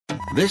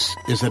This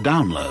is a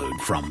download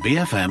from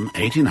BFM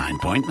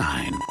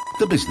 89.9,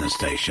 the business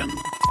station.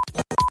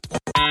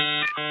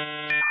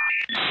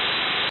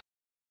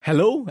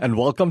 Hello and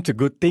welcome to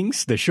Good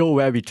Things, the show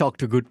where we talk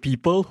to good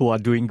people who are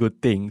doing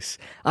good things.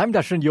 I'm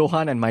Dashran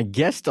Johan and my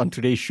guest on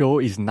today's show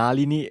is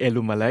Nalini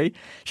Elumalai.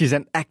 She's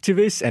an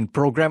activist and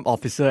program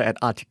officer at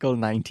Article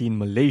 19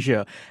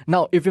 Malaysia.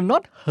 Now, if you've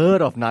not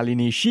heard of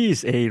Nalini, she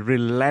is a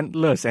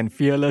relentless and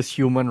fearless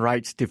human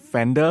rights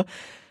defender.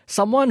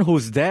 Someone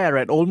who's there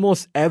at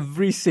almost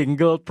every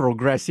single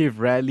progressive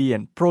rally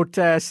and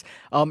protest.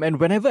 And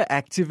whenever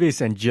activists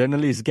and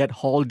journalists get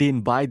hauled in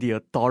by the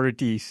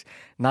authorities,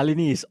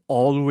 Nalini is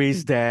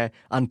always there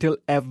until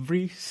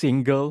every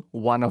single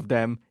one of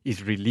them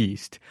is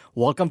released.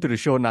 Welcome to the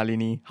show,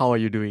 Nalini. How are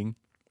you doing?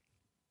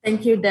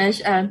 Thank you, Dash.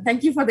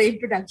 Thank you for the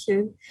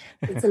introduction.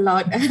 It's a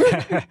lot.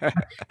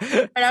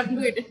 But I'm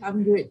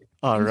good.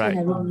 All right.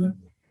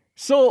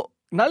 So,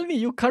 Nalini,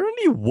 you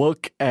currently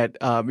work as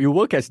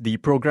the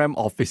program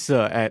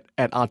officer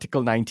at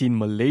Article 19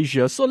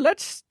 Malaysia. So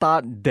let's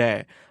start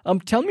there.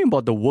 Tell me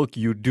about the work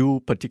you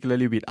do,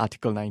 particularly with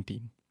Article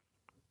 19.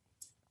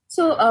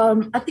 So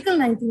Article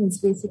 19 is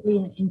basically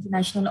an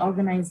international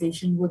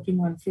organization working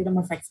on freedom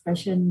of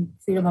expression,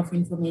 freedom of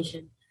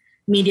information,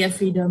 media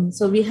freedom.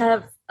 So we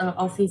have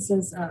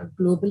offices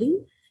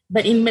globally,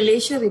 but in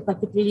Malaysia, we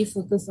particularly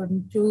focus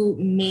on two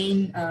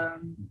main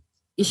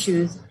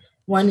issues.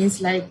 One is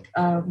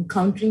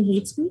countering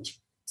hate speech.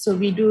 So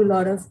we do a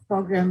lot of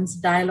programs,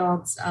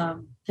 dialogues,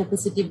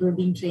 capacity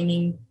building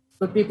training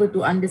for people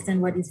to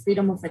understand what is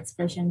freedom of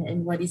expression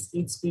and what is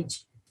hate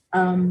speech.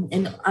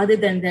 And other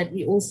than that,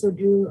 we also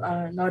do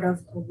a lot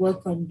of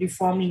work on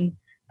reforming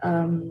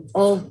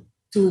or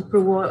to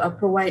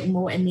provide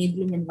more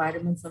enabling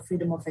environments for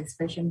freedom of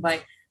expression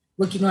by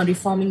working on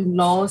reforming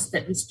laws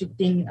that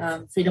restricting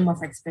freedom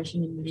of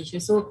expression in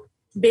Malaysia. So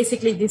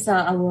basically, these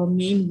are our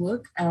main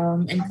work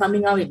and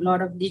coming out with a lot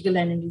of legal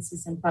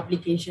analysis and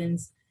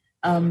publications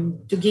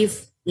to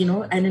give,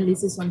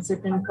 analysis on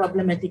certain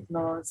problematic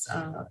laws,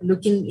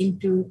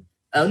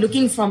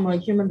 looking from a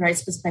human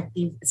rights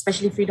perspective,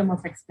 especially freedom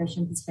of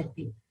expression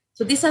perspective.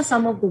 So these are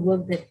some of the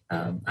work that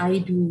I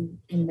do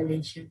in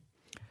Malaysia.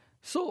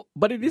 So,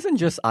 but it isn't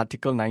just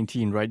Article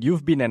 19, right?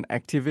 You've been an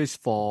activist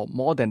for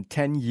more than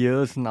 10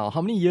 years now.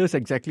 How many years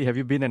exactly have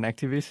you been an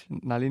activist,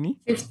 Nalini?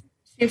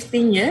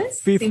 15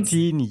 years.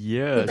 15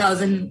 years.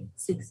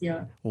 2006,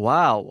 yeah.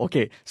 Wow.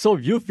 Okay. So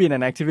you've been an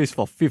activist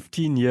for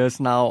 15 years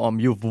now.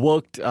 You've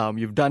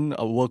done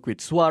work with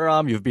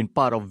Swaram. You've been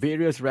part of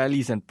various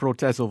rallies and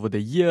protests over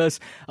the years.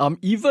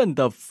 Even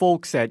the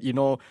folks at,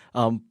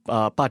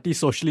 Parti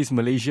Socialist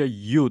Malaysia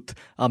Youth,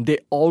 they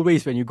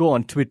always, when you go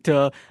on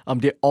Twitter,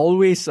 they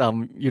always,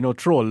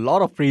 throw a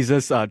lot of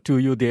praises to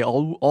you. They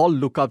all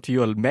look up to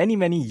you. Many,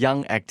 many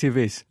young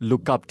activists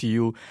look up to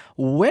you.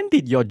 When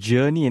did your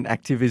journey in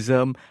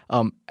activism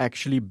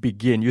actually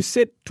begin? You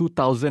said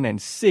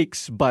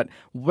 2006, but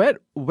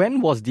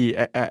when was the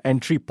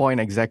entry point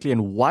exactly,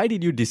 and why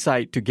did you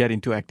decide to get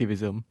into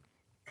activism?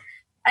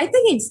 I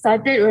think it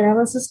started when I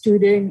was a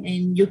student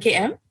in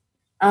UKM.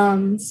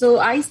 So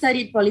I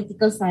studied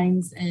political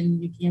science in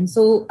UKM.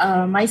 So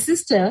my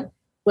sister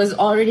was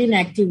already an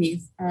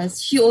activist.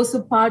 She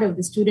also part of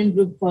the student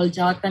group called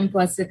Jawatan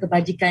Kuasa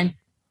Kebajikan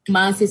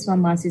Mahasiswa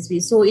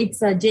Mahasiswi. So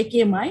it's a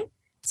JKMI.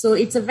 So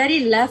it's a very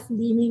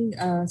left-leaning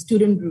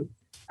student group.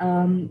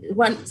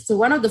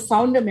 One of the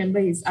founder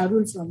members is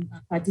Arul from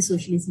Parti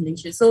Socialist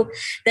Malaysia. So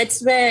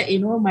that's where,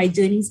 my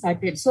journey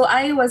started. So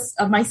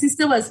my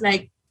sister was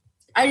like,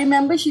 I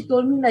remember she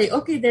told me like,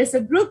 okay, there's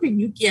a group in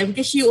UKM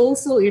because she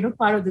also,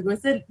 part of the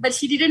group. But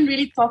she didn't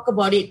really talk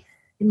about it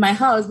in my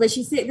house. But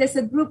she said there's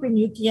a group in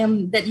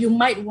UKM that you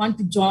might want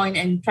to join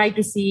and try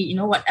to see,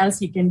 what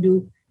else you can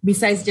do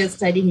besides just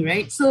studying,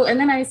 right? So, and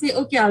then I say,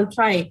 okay, I'll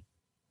try.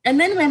 And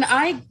then when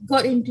I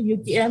got into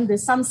UKM,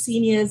 there's some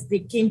seniors, they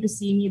came to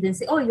see me. They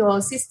say, oh,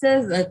 your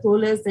sisters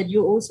told us that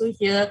you're also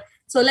here.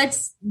 So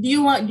do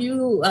you want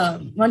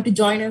to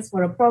join us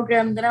for a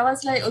program? Then I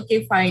was like,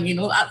 okay, fine.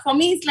 For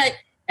me, it's like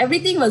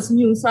everything was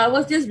new. So I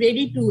was just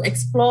ready to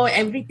explore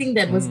everything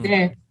that was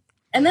there.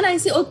 And then I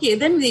say, okay,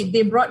 then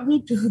they brought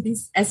me to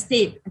this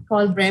estate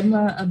called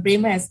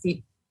Brema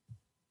Estate.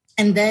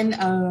 And then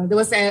there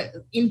was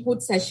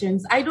input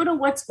sessions. I don't know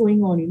what's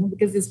going on,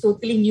 because it's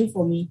totally new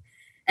for me.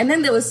 And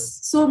then there was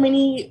so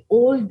many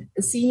old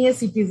senior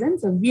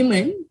citizens,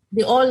 women,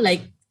 they all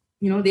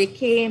they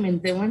came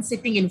and they weren't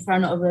sitting in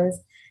front of us.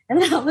 And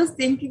then I was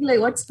thinking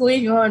what's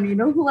going on?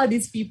 Who are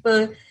these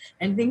people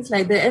and things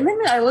like that. And then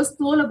I was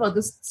told about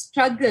the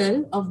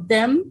struggle of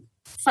them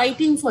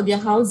fighting for their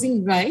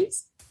housing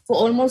rights for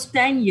almost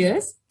 10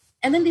 years.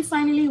 And then they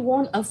finally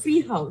won a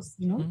free house,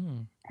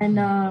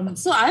 And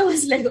so I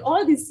was like,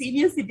 all these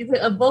senior citizens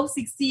above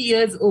 60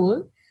 years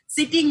old,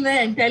 sitting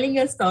there and telling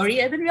a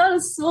story. And then we all were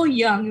so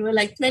young. We were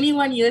like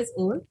 21 years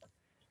old.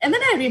 And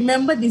then I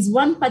remember this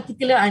one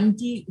particular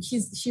auntie,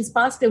 she's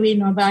passed away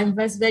now, but I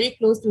was very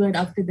close to her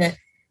after that.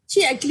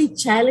 she actually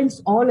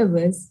challenged all of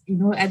us,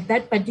 at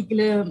that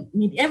particular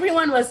meet.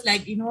 Everyone was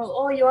like,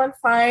 oh, you're all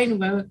fine.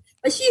 Well,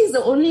 but she is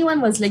the only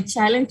one was like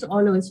challenged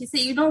all of us. She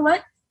said, you know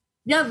what?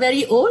 We are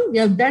very old. We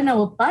have done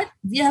our part.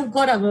 We have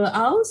got our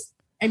house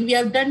and we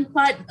have done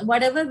part,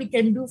 whatever we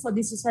can do for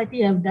the society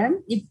we have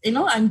done.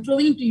 I'm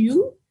throwing to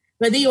you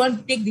whether you want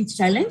to take this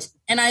challenge.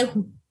 And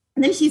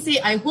then she said,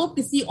 I hope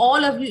to see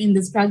all of you in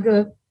the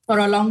struggle for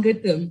a longer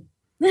term.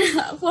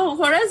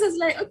 for us, it's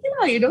like,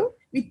 okay,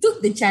 we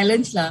took the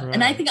challenge. Right.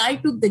 And I think I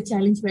took the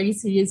challenge very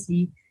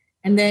seriously.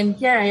 And then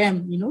here I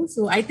am,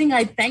 So I think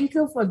I thank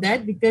her for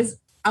that, because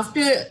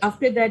after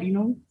that,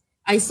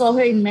 I saw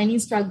her in many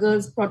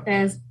struggles,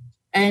 protests.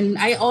 And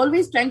I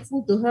always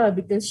thankful to her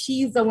because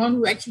she's the one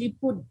who actually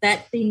put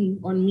that thing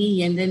on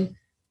me. And then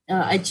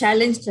I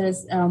challenged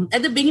us.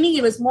 At the beginning,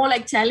 it was more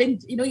like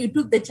challenge. You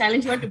took the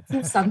challenge, you want to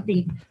prove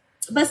something.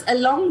 But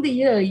along the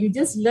year, you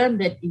just learn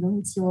that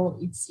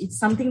it's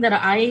something that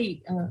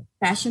I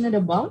passionate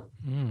about,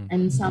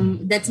 and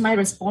that's my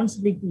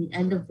responsibility.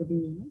 End of the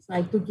day, so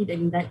I took it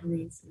in that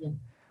way. So, yeah.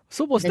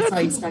 So that's how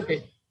it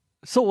started.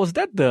 So was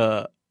that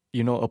the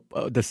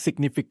the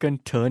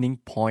significant turning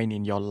point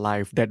in your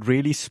life that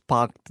really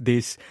sparked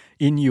this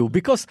in you?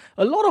 Because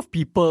a lot of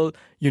people,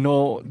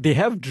 they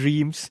have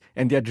dreams,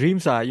 and their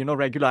dreams are,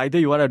 regular. Either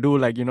you want to do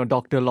like,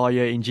 doctor,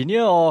 lawyer,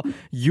 engineer, or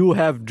you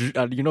have,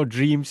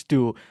 dreams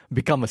to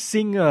become a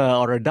singer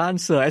or a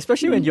dancer,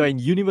 especially when you're in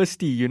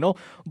university,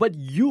 But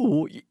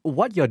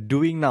what you're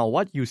doing now,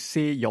 what you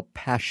say your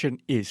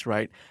passion is,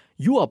 right?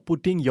 You are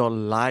putting your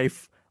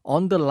life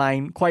on the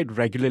line quite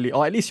regularly,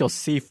 or at least your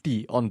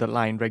safety on the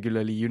line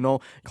regularly.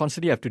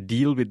 Constantly have to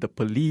deal with the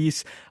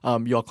police.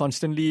 You're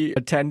constantly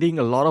attending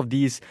a lot of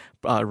these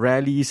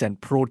rallies and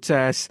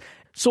protests.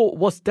 So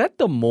was that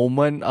the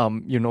moment,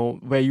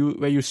 where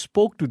you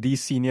spoke to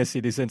these senior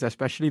citizens,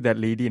 especially that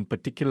lady in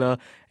particular,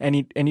 and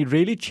it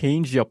really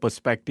changed your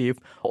perspective?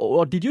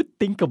 Or did you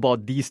think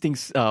about these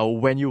things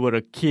when you were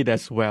a kid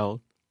as well?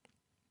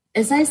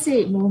 As I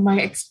say, my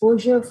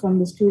exposure from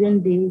the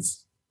student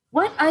days,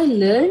 what I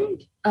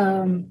learned,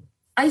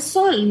 I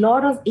saw a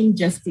lot of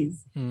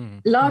injustice,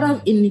 a lot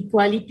of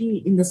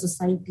inequality in the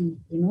society,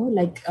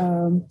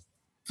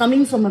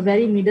 coming from a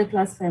very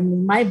middle-class family.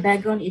 My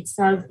background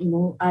itself,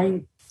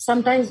 I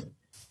sometimes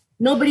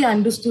nobody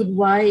understood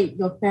why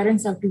your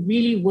parents have to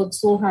really work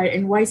so hard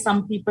and why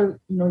some people,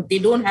 they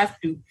don't have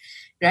to,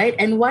 right?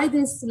 And why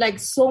there's like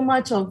so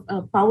much of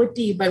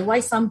poverty, but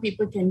why some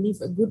people can live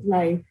a good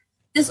life.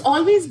 There's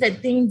always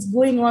that things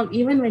going on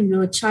even when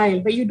you're a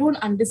child, but you don't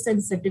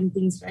understand certain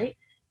things, right?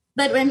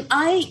 But when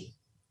I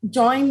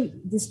joined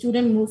the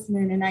student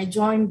movement and I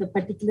joined the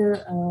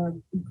particular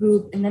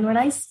group, and then when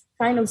I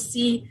kind of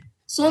see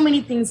so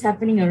many things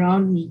happening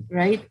around me,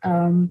 right?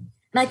 And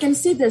I can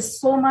see there's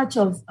so much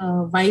of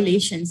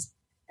violations,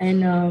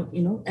 and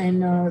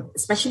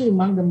especially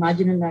among the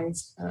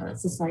marginalized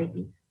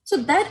society. So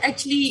that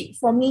actually,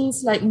 for me,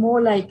 is like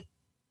more like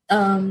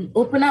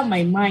open up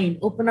my mind,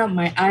 open up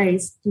my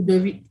eyes to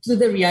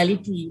the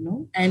reality,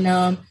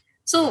 And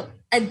so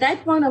at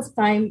that point of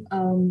time,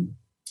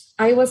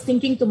 I was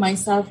thinking to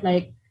myself,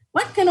 like,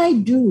 what can I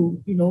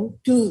do,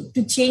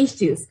 to change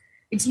this?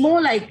 It's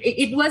more like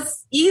it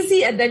was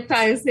easy at that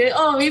time. Say,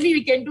 oh, maybe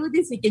we can do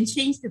this, we can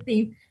change the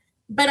thing.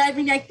 But I've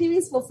been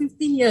activist for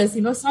 15 years.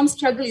 Some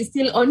struggle is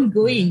still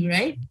ongoing,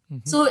 right?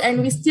 Mm-hmm. So,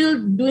 and we're still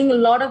doing a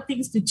lot of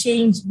things to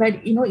change, but,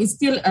 it's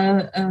still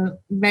a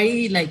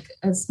very like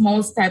a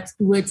small steps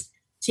towards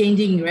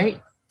changing, right?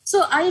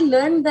 So I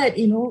learned that,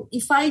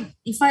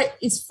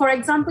 for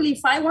example, if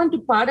I want to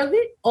part of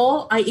it,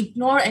 or I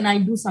ignore and I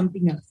do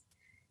something else.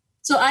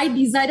 So I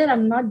decided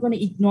I'm not going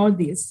to ignore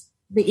this,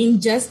 the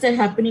injustice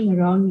happening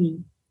around me,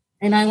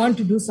 and I want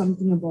to do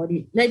something about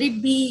it. Let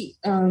it be,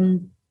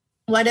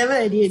 whatever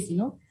it is,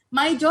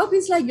 my job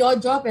is like your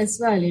job as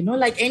well,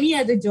 like any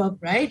other job,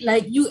 right?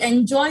 Like you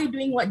enjoy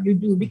doing what you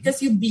do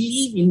because you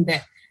believe in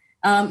that.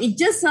 It's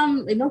just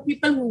some,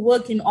 people who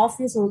work in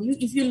office, or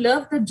if you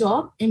love the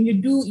job and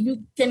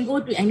you can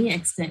go to any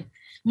extent.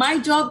 My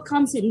job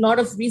comes with a lot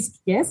of risk,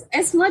 yes,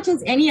 as much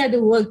as any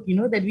other work,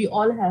 that we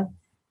all have.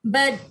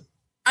 But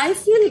I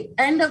feel,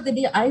 end of the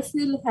day, I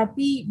feel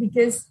happy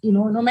because,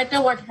 no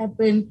matter what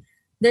happened,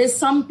 there's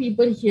some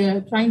people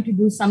here trying to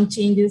do some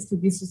changes to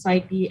this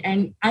society,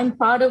 and I'm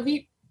part of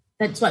it.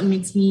 That's what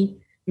makes me,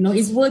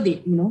 it's worth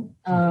it,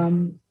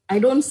 I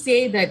don't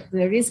say that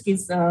the risk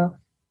is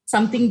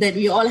something that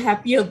we all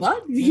happy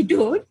about. We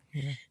don't.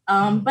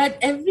 Yeah. But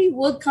every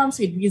work comes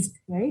with risk,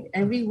 right?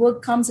 Every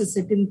work comes with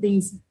certain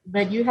things,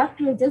 but you have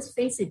to just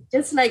face it.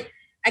 Just like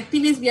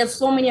activists, we have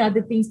so many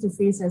other things to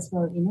face as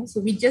well,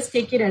 So we just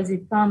take it as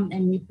it comes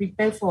and we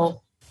prepare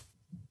for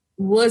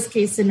worst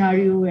case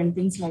scenario and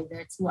things like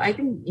that. So I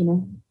think,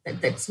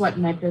 that's what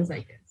matters, I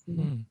guess.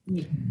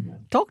 Yeah.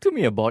 Talk to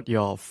me about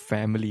your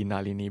family,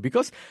 Nalini,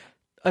 because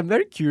I'm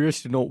very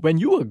curious to know, when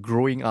you were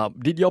growing up,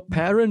 did your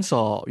parents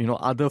or,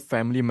 other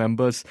family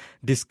members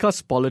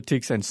discuss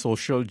politics and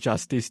social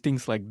justice,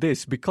 things like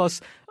this?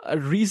 Because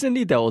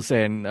recently there was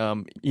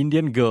an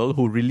Indian girl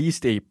who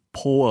released a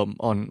poem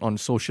on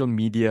social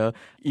media.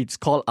 It's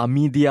called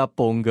Amidia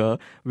Ponga,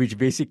 which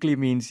basically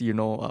means,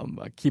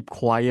 keep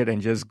quiet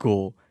and just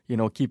go.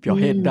 Keep your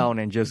head down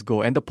and just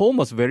go. And the poem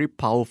was very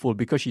powerful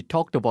because she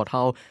talked about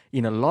how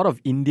in a lot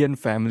of Indian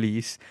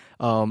families,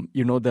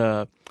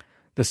 the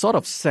sort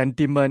of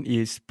sentiment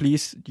is,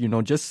 please,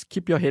 just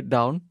keep your head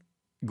down,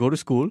 go to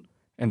school,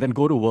 and then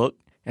go to work,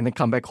 and then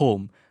come back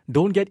home.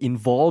 Don't get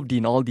involved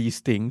in all these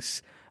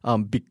things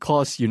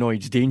because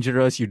it's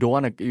dangerous. You don't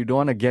want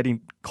to get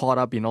caught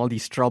up in all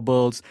these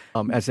troubles.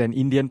 As an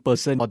Indian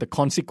person, or the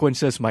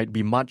consequences might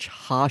be much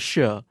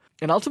harsher.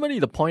 And ultimately,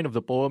 the point of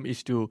the poem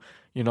is to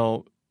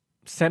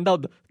send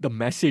out the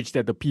message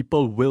that the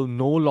people will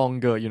no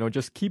longer,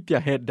 just keep their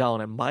head down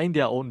and mind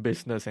their own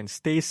business and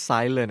stay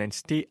silent and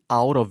stay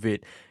out of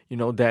it,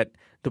 that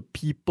the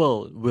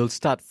people will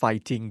start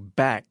fighting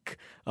back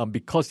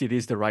because it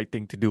is the right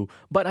thing to do.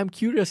 But I'm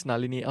curious,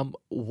 Nalini,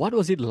 what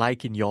was it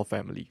like in your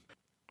family?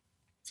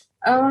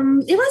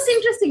 It was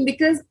interesting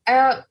because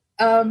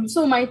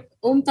so my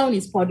hometown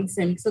is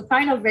Podiksen, so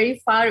kind of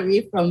very far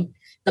away from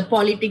the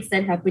politics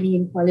that happening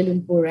in Kuala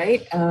Lumpur,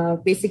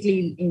 right?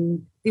 Basically,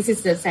 this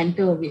is the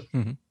center of it.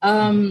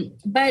 Mm-hmm.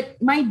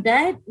 But my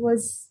dad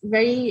was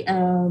very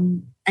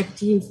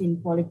active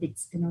in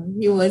politics.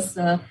 He was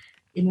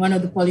in one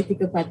of the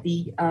political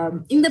party.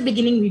 In the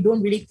beginning, we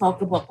don't really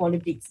talk about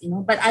politics,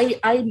 But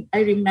I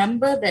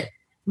remember that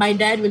my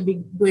dad will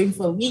be going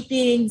for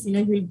meetings.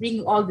 He'll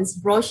bring all this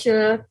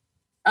brochure.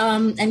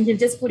 And he'll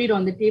just put it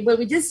on the table.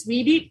 We just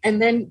read it,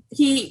 and then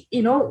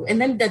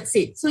and then that's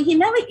it. So he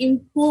never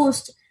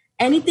imposed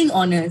anything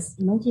on us.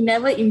 He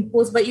never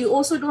imposed, but you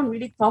also don't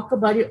really talk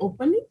about it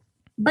openly.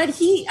 But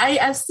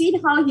I've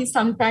seen how he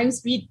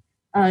sometimes read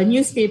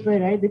newspaper,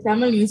 right, the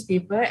Tamil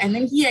newspaper, and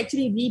then he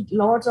actually read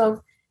lots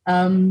of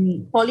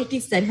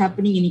politics that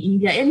happening in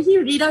India, and he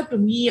read out to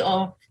me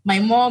or my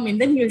mom, and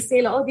then he'll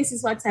say, "Oh, this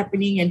is what's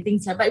happening," and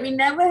things like that. But we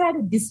never had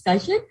a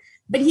discussion.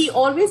 But he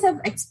always have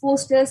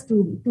exposed us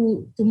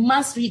to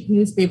must read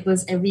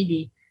newspapers every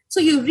day. So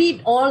you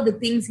read all the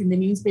things in the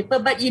newspaper,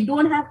 but you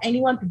don't have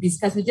anyone to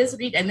discuss. You just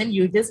read and then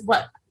you just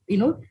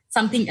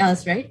something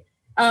else, right?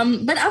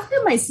 But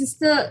after my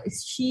sister,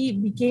 she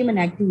became an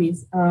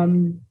activist.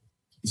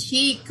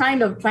 She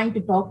kind of trying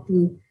to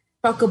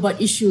talk about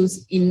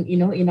issues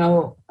in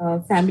our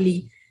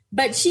family,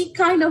 but she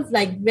kind of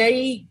like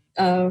very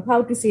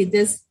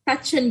just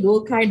touch and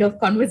go kind of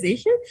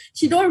conversation.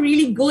 She don't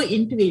really go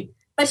into it.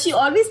 But she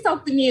always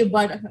talked to me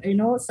about,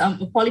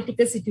 some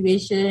political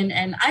situation,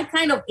 and I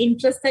kind of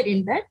interested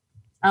in that.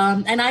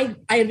 And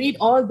I read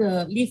all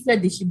the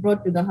leaflet that she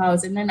brought to the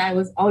house, and then I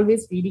was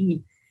always reading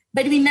it.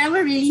 But we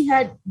never really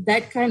had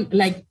that kind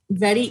like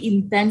very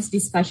intense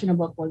discussion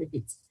about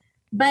politics.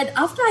 But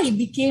after I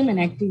became an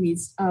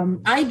activist,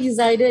 I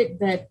decided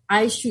that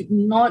I should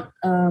not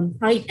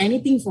hide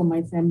anything from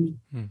my family.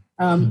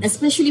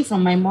 Especially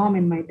from my mom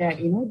and my dad,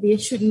 they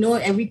should know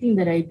everything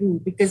that I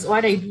do because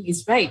what I do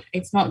is right.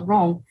 It's not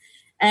wrong.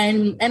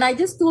 And I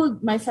just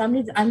told my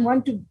family, I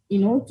want to,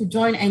 to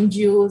join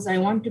NGOs. I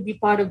want to be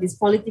part of this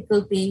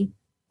political thing.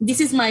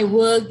 This is my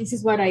work. This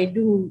is what I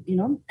do,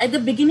 At the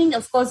beginning,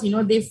 of course,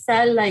 they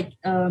felt like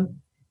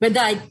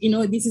whether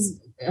this is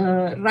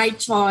right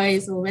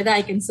choice or whether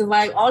I can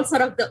survive, all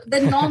sort of the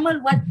normal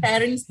what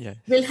parents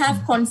will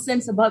have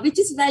concerns about, which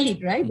is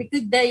valid, right?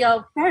 Because they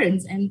are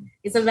parents and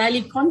it's a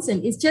valid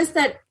concern. It's just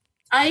that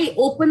I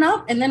open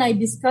up and then I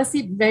discuss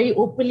it very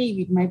openly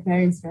with my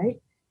parents,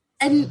 right?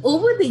 And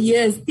over the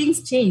years,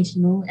 things changed,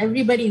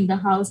 Everybody in the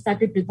house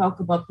started to talk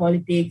about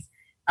politics.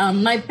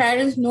 My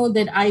parents know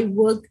that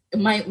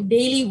my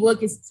daily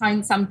work is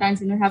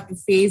sometimes, have to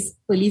face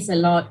police a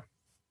lot.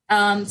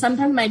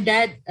 Sometimes my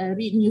dad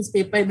read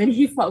newspaper and then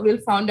he will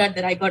found out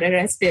that I got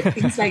arrested,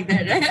 things like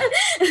that.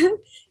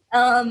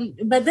 Right?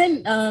 But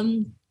then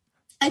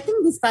I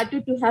think we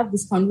started to have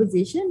this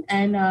conversation,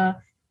 and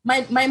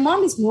my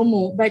mom is no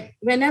more. But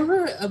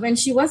when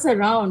she was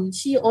around,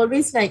 she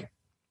always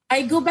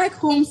I go back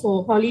home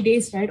for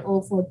holidays, right,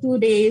 or for 2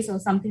 days or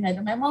something like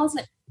that. My mom was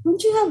like,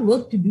 "Don't you have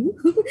work to do?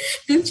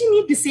 Don't you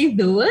need to save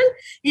the world?"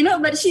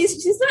 But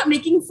she's not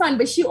making fun,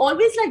 but she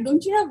always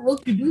 "Don't you have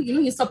work to do?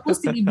 You're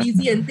supposed to be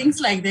busy," and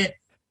things like that.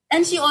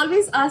 And she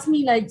always asked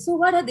me "So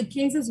what are the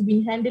cases you've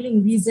been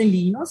handling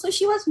recently?" So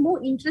she was more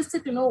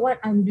interested to know what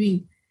I'm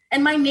doing.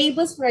 And my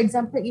neighbors, for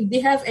example, if they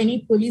have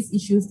any police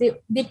issues,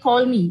 they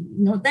call me.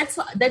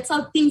 That's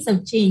how things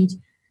have changed.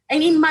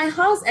 And in my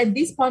house at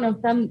this point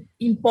of time,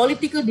 in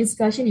political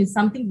discussion is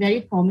something very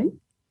common.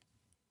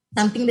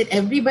 Something that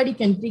everybody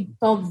can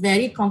talk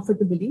very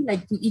comfortably,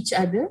 to each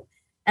other.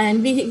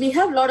 And we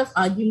have a lot of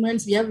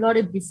arguments, we have a lot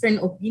of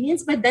different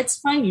opinions, but that's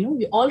fine,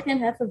 we all can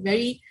have a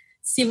very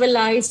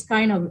civilized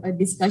kind of a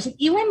discussion.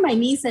 Even my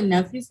niece and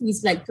nephews, who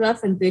is 12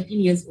 and 13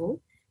 years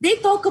old, they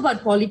talk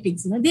about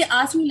politics, They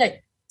ask me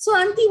 "So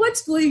auntie,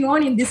 what's going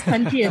on in this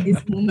country at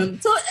this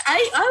moment?" So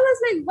I was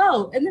like,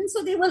 wow. And then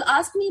so they will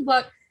ask me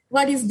about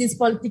what is this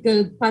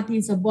political party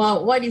is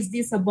about, what is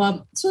this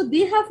about. So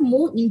they have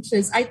more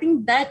interest. I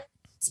think that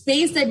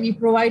space that we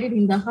provided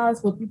in the house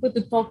for people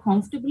to talk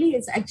comfortably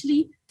is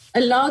actually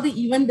allow the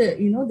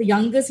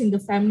youngest in the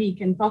family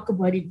can talk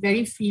about it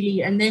very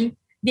freely, and then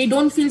they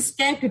don't feel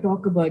scared to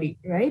talk about it,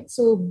 right?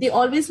 So they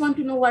always want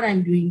to know what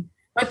I'm doing,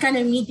 what kind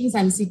of meetings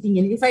I'm sitting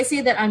in. If I say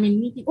that I'm in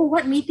meeting, oh,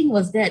 what meeting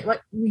was that?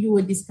 What you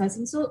were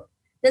discussing? So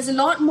there's a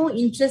lot more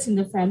interest in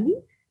the family.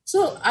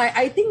 So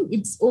I think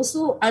it's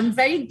also, I'm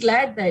very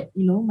glad that,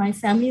 my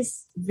family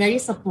is very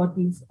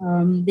supportive.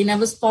 They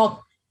never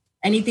stop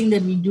anything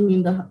that we do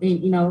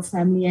in our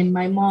family. And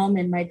my mom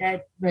and my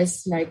dad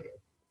was like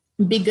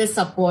biggest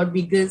support,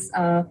 biggest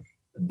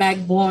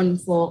backbone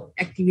for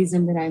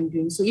activism that I'm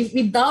doing. So if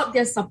without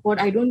their support,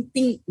 I don't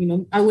think,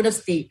 I would have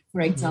stayed,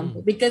 for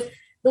example, because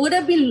there would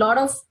have been a lot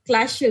of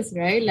clashes,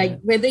 right? Like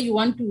whether you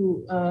want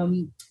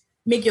to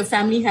make your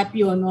family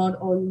happy or not,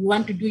 or you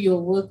want to do your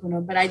work or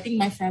not. But I think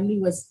my family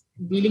was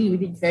dealing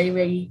with it very,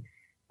 very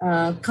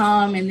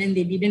calm, and then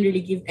they didn't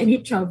really give any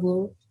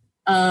trouble.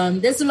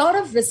 There's a lot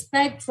of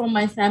respect from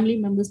my family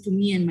members to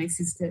me and my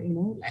sister.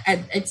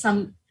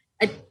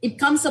 It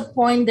comes a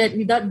point that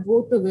without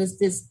both of us,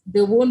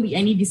 there won't be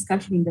any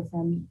discussion in the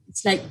family.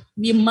 It's like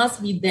we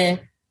must be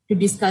there to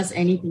discuss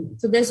anything.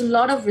 So there's a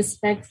lot of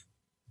respect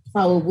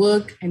for our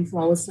work and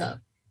for ourselves.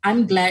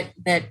 I'm glad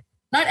that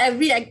not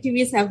every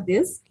activist have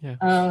this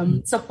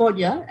support,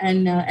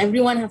 and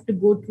everyone have to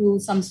go through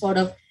some sort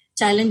of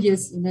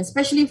challenges,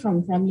 especially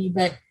from family.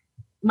 But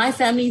my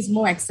family is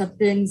more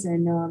acceptance,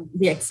 and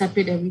they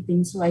accepted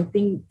everything. So I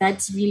think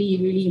that's really,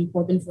 really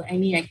important for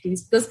any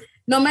activist, because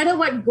no matter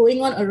what's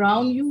going on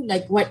around you,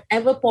 like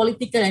whatever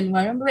political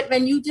environment, but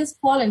when you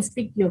just call and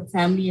speak to your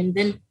family, and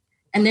then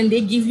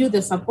they give you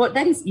the support,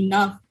 that is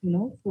enough,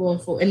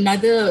 for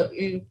another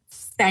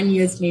 10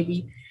 years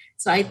maybe.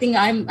 So I think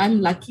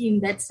I'm lucky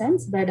in that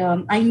sense, but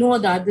I know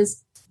the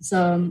others,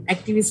 some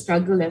activists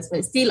struggle as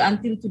well. Still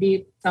until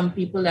today, some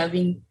people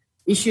having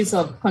issues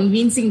of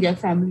convincing their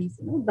families,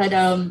 but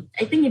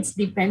I think it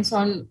depends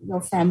on your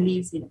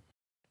families,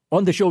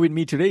 On the show with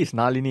me today is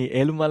Nalini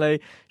Elumalai.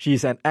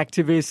 She's an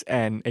activist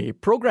and a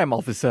program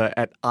officer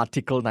at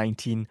Article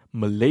 19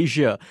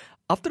 Malaysia.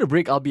 After the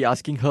break, I'll be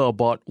asking her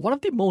about one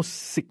of the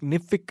most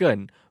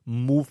significant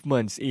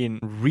movements in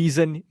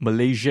recent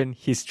Malaysian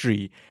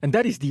history, and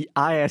that is the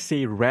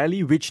ISA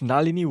rally, which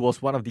Nalini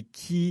was one of the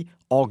key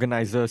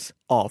organizers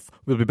of.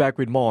 We'll be back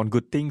with more on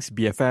Good Things,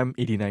 BFM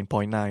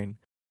 89.9.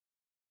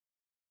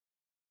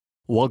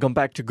 Welcome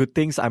back to Good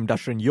Things. I'm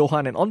Dashran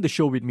Johan, and on the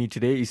show with me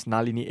today is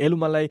Nalini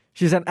Elumalai.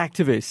 She's an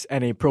activist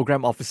and a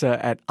program officer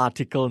at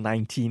Article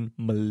 19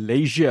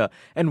 Malaysia.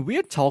 And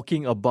we're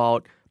talking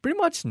about pretty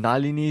much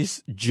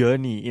Nalini's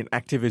journey in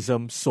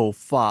activism so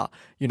far.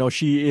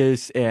 She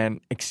is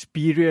an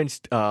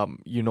experienced,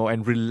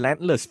 and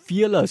relentless,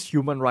 fearless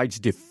human rights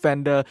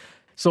defender.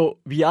 So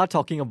we are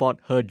talking about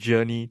her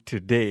journey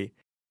today.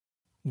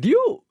 Do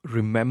you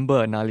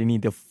remember, Nalini,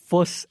 the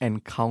first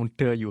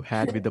encounter you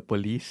had with the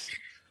police?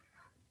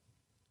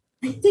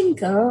 I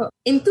think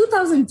in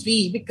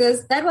 2003,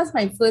 because that was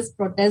my first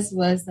protest,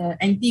 was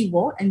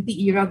anti-war,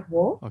 anti-Iraq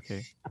war.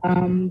 Okay.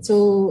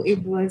 So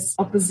it was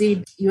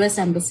opposite US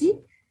Embassy.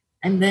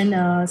 And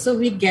then, so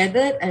we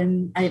gathered,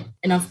 and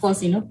of course,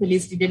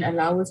 police didn't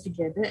allow us to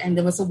gather, and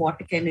there was a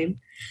water cannon.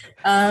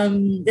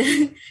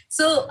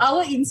 So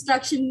our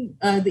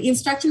the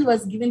instruction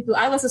was given to,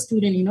 I was a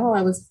student,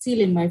 I was still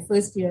in my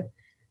first year.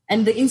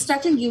 And the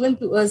instruction given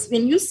to us,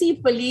 when you see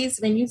police,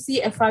 when you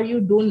see FRU,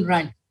 don't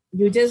run.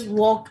 You just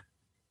walk.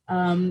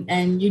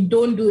 And you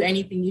don't do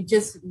anything. You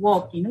just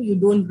walk, you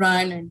don't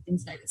run and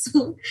things like that.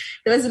 So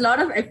there was a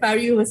lot of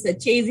FRU was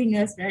chasing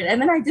us, right?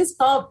 And then I just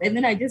stopped, and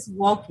then I just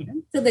walked,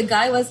 So the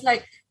guy was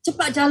like,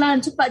 cepat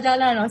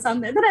jalan or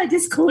something. And then I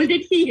just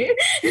scolded him.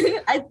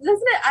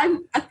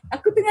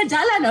 Aku tengah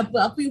jalan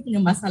apa you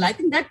punya masalah. I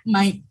think that's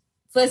my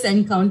first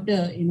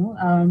encounter,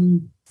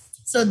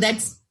 So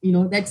that's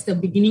the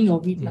beginning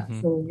of it. Mm-hmm.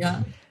 So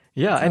yeah.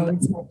 Yeah,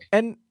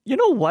 and you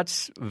know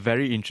what's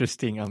very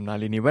interesting,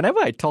 Nalini? Whenever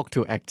I talk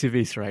to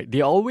activists, right,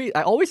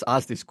 I always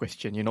ask this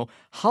question,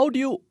 how do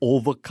you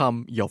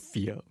overcome your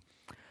fear?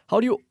 How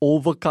do you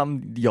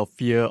overcome your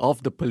fear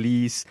of the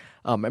police?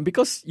 And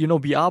because, the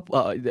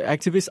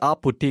activists are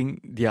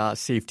putting their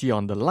safety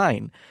on the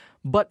line.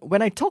 But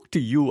when I talked to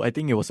you, I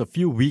think it was a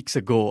few weeks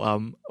ago,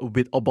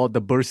 about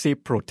the Bersih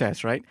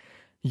protest, right?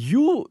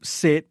 You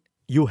said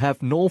you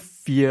have no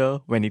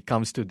fear when it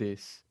comes to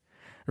this.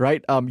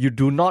 Right? You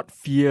do not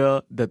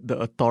fear the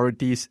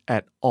authorities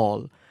at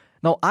all.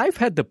 Now, I've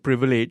had the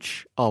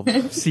privilege of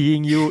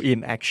seeing you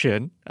in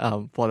action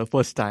for the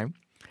first time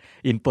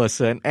in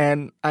person,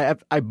 and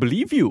I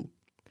believe you.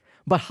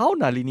 But how,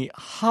 Nalini,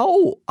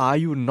 how are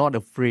you not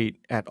afraid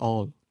at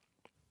all?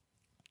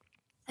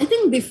 I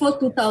think before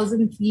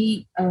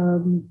 2003,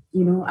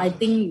 I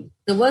think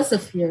there was a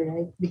fear,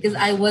 right? Because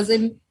I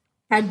wasn't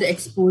had the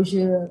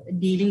exposure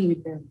dealing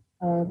with them.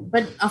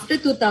 But after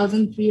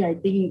 2003, I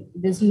think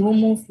there's no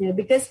more fear,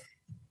 because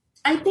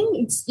I think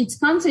it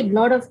comes with a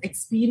lot of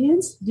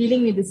experience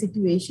dealing with the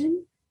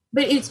situation.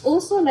 But it's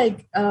also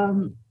like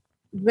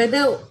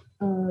whether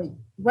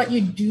what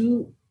you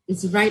do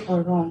is right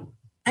or wrong.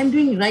 I'm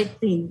doing right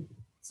thing.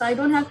 So I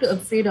don't have to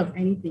afraid of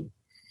anything.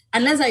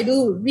 Unless I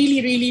do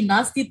really, really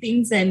nasty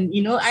things and,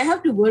 I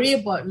have to worry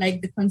about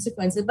like the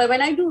consequences. But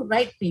when I do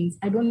right things,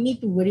 I don't need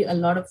to worry a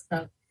lot of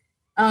stuff.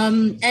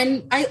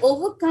 And I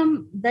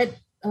overcome that.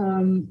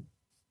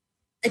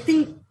 I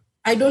think,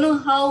 I don't know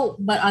how,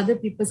 but other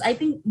people's, I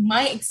think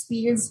my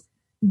experience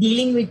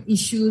dealing with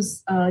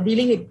issues,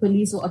 dealing with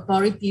police or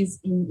authorities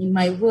in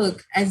my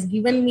work has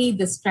given me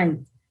the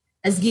strength,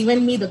 has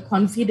given me the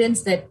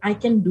confidence that I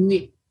can do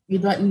it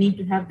without need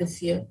to have the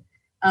fear.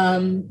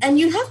 And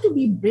you have to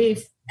be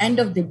brave. End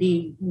of the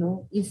day,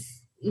 if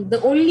the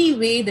only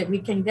way that we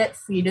can get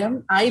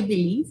freedom, I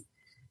believe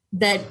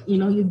that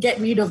you get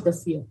rid of the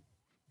fear.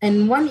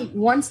 And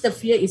once the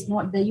fear is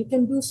not there, you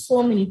can do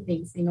so many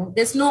things.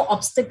 There's no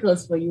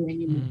obstacles for you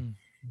anymore.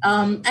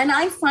 And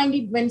I find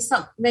it when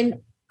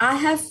I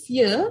have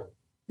fear,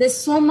 there's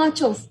so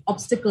much of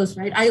obstacles,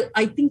 right?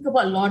 I think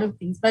about a lot of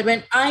things, but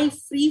when I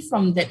free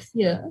from that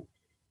fear,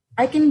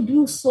 I can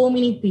do so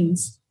many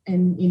things,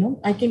 and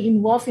I can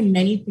involve in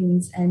many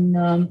things, and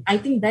I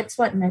think that's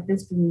what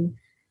matters to me.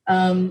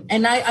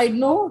 And I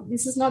know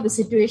this is not the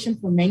situation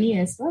for many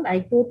as well.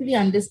 I totally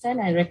understand,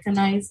 I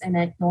recognize, and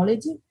I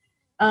acknowledge it.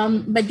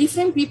 But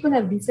different people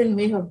have different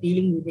way of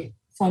dealing with it.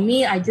 For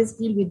me, I just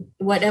deal with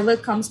whatever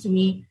comes to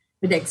me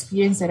with the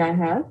experience that I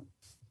have,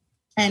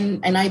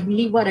 and I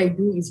believe what I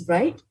do is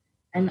right.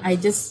 And I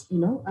just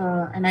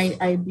and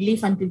I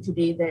believe until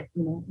today that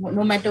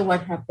no matter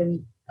what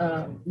happened,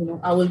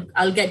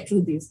 I'll get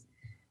through this.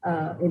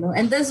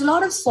 And there's a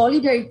lot of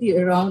solidarity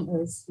around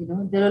us.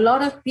 There are a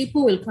lot of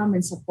people will come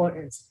and support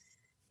us.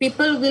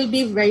 People will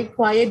be very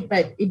quiet,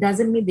 but it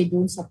doesn't mean they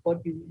don't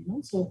support you.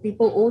 So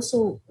people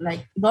also,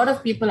 like, a lot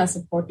of people are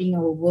supporting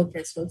our work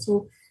as well.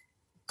 So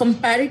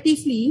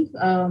comparatively,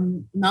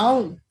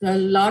 now there are a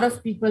lot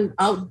of people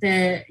out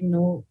there,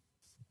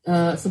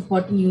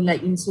 supporting you,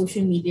 like in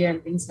social media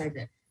and things like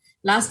that.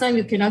 Last time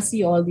you cannot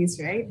see all this,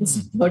 right? This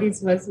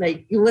bodies was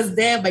like, it was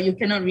there, but you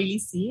cannot really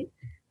see it.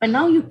 But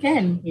now you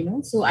can,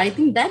 So I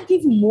think that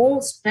gives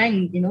more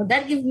strength,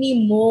 that gives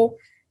me more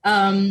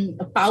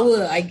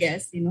power, I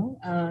guess,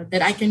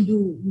 that I can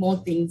do more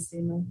things,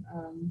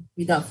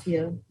 without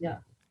fear. Yeah.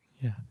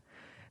 Yeah.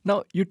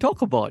 Now, you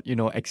talk about,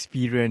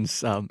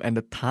 experience and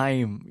a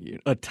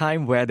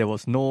time where there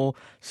was no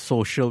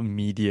social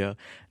media.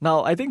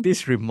 Now, I think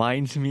this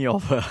reminds me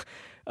of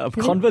a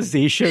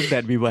conversation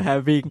that we were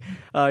having,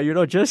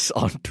 just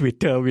on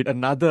Twitter with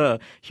another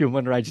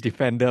human rights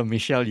defender,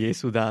 Michelle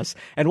Yesudas.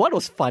 And what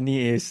was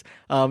funny is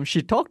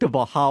she talked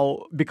about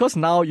how, because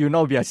now,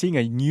 we are seeing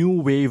a new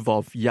wave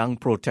of young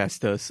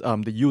protesters.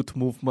 The youth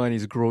movement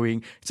is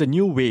growing. It's a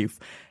new wave.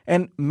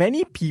 And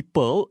many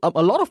people,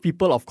 a lot of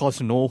people, of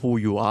course, know who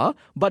you are,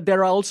 but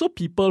there are also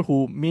people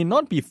who may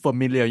not be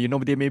familiar.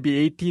 They may be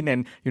 18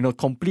 and,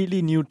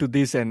 completely new to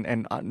this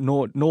and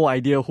no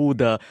idea who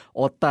the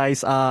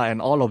Otais are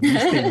and all of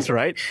these things,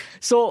 right?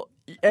 So,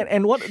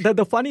 and what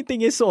the funny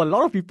thing is, so a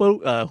lot of people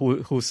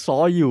who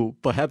saw you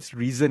perhaps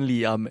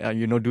recently,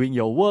 doing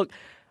your work,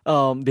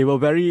 they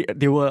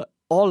were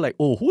all like,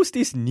 oh, who's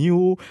this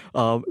new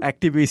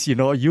activist,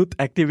 youth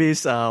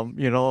activist,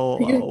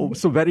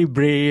 so very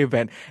brave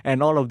and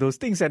all of those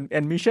things.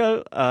 And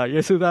Michelle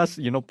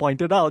Yesudas,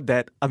 pointed out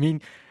that,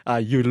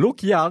 you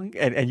look young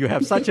and you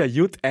have such a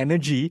youth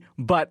energy,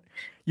 but,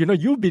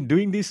 you've been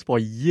doing this for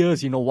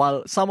years,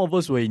 while some of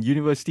us were in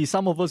university,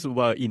 some of us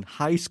were in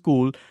high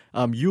school,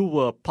 you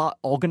were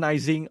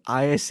organizing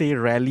ISA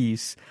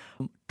rallies.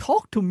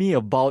 Talk to me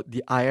about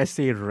the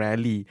ISA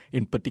rally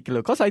in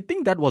particular, because I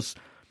think that was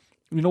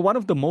one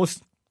of the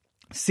most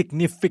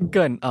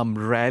significant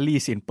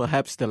rallies in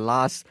perhaps the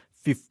last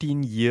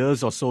 15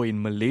 years or so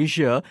in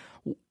Malaysia.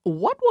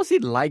 What was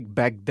it like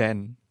back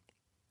then?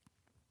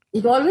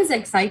 It's always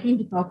exciting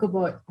to talk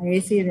about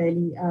ISA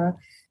rally.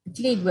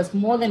 Actually, it was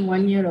more than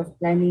 1 year of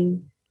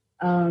planning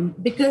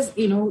because,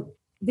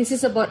 this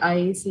is about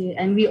ISA,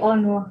 and we all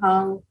know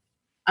how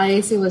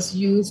ISA was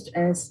used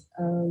as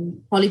a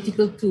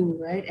political tool,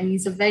 right? And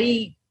it's a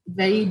very,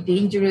 very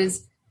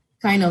dangerous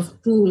kind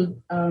of tool.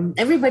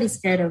 Everybody's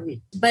scared of it.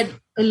 But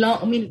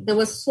there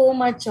was so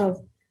much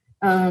of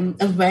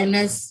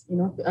awareness,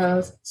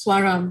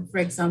 Swaram, for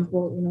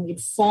example,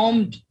 it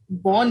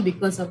born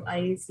because of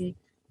ISA.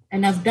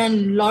 And I've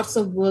done lots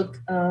of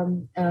work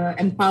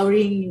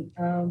empowering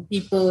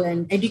people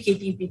and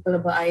educating people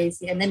about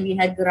ISA. And then we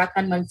had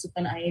Gerakan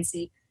Mansukan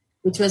ISA,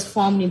 which was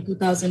formed in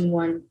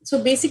 2001.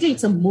 So basically,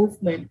 it's a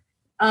movement.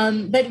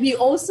 But we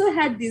also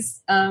had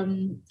this,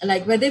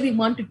 whether we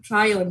want to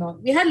try or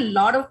not. We had a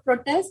lot of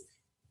protests,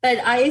 but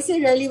ISA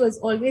really was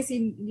always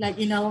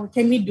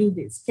can we do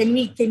this? Can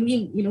we,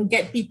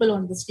 get people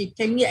on the street?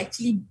 Can we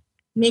actually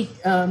make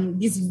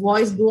this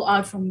voice go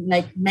out from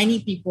many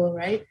people,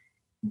 right?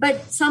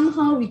 But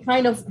somehow we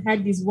kind of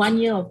had this 1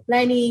 year of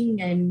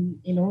planning and,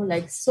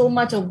 so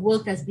much of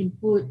work has been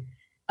put.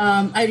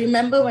 I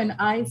remember when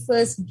I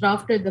first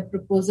drafted the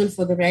proposal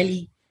for the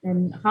rally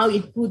and how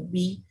it could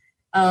be,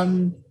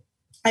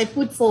 I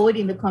put forward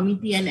in the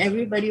committee and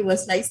everybody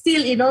was like,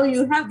 still,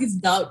 you have this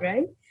doubt,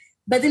 right?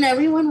 But then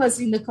everyone was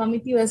in the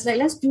committee was like,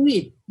 let's do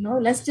it.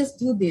 Let's just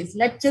do this.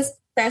 Let's just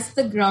test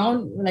the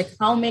ground, like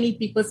how many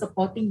people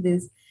supporting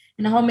this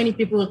and how many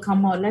people will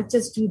come out. Let's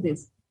just do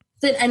this.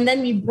 So, and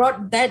then we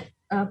brought that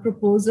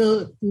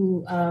proposal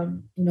to,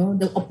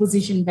 the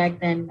opposition back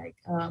then, like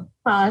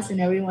pass, and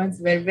everyone's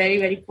very,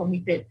 very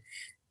committed.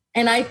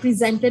 And I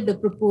presented the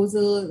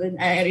proposal, and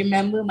I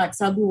remember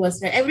Matsabu was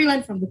there.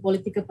 Everyone from the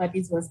political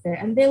parties was there.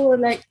 And they were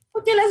like,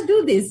 okay, let's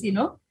do this,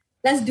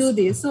 let's do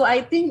this. So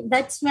I think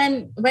that's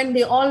when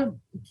they all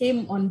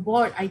came on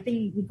board, I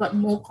think we got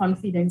more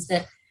confidence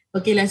that,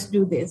 okay, let's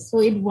do this. So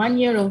in 1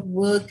 year of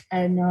work,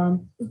 and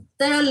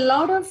there are a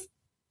lot of,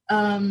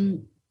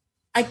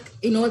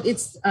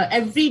 it's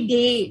every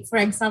day, for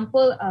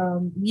example,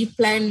 we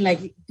plan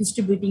like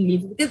distributing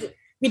leave, because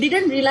we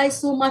didn't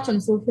realize so much on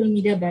social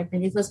media back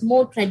then. It was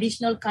more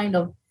traditional kind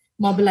of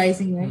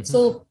mobilizing, right? Mm-hmm.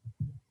 So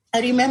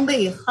I remember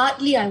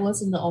hardly I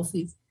was in the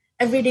office.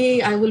 Every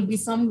day I will be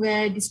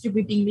somewhere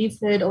distributing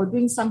leaflet or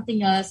doing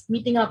something else,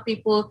 meeting up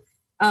people,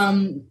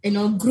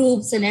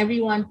 groups, and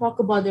everyone talk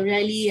about the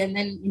rally, and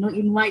then,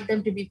 invite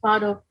them to be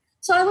part of.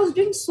 So I was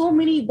doing so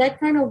many, that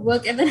kind of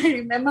work. And then I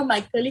remember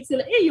my colleagues were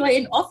like, hey, you are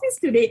in office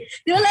today.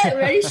 They were like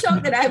very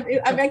shocked that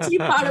I'm actually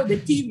part of the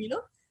team,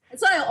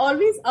 So I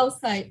always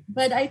outside.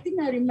 But I think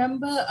I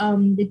remember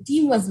the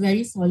team was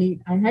very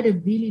solid. I had a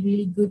really,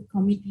 really good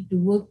committee to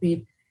work with.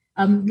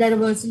 There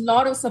was a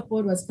lot of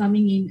support was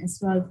coming in as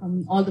well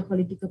from all the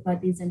political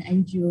parties and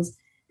NGOs.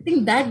 I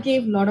think that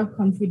gave a lot of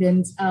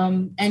confidence.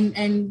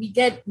 And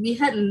we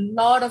had a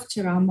lot of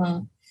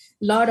charama,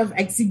 lot of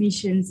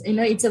exhibitions.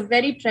 It's a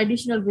very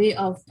traditional way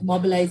of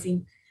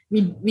mobilizing.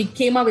 We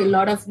came up with a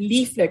lot of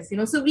leaflets,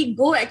 so we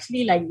go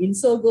actually like in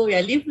Sogo, we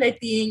are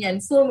leafleting.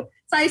 And so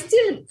I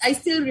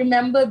still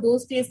remember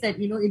those days that,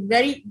 it's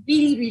very,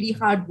 really, really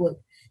hard work.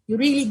 You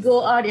really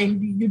go out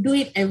and you do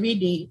it every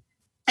day.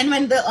 And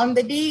on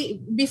the day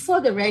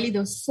before the rally,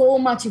 there was so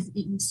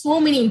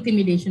many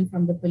intimidation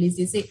from the police.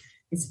 They say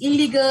it's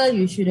illegal,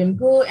 you shouldn't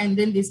go. And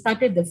then they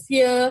started the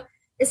fear.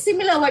 It's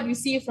similar what you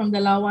see from the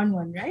Lawan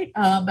one, right?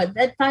 But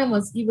that time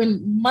was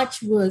even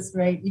much worse,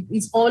 right?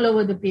 It's all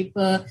over the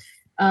paper.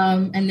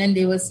 And then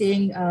they were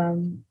saying,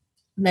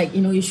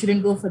 you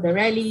shouldn't go for the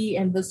rally,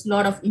 and there's a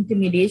lot of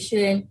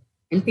intimidation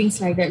and things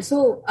like that.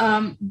 So,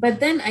 but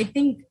then I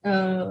think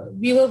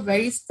we were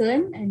very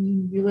stern,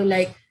 and we were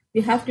like, we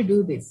have to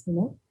do this,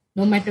 no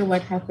matter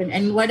what happened.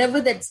 And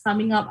whatever that's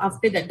coming up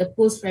after that, the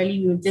post-rally,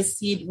 you'll just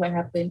see what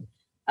happened.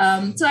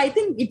 So I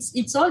think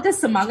it's all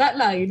just semangat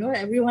lah,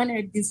 everyone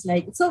had this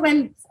so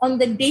when on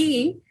the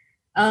day,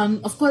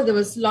 of course, there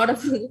was a lot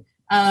of,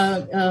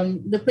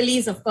 the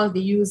police, of course,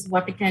 they used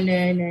water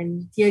cannon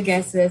and tear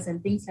gases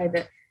and things like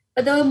that.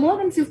 But there were more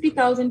than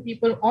 50,000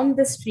 people on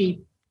the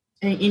street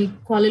in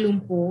Kuala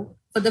Lumpur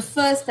for the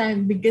first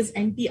time, biggest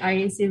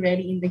anti-ISA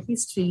rally in the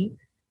history.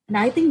 And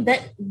I think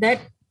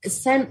that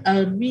sent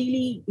a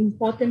really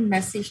important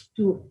message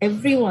to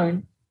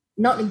everyone,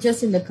 not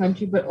just in the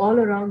country, but all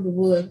around the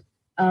world,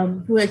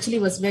 who actually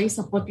was very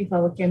supportive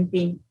of our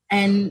campaign.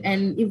 And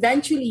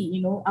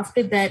eventually,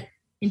 after that,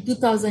 in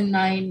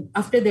 2009,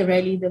 after the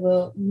rally, there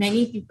were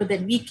many people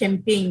that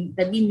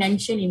we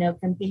mentioned in our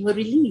campaign were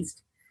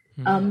released.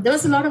 There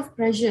was a lot of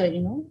pressure,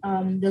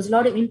 there was a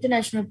lot of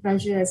international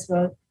pressure as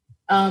well.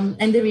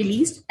 And they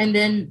released. And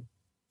then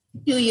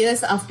 2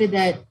 years after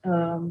that,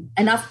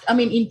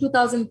 in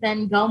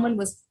 2010, government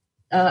was,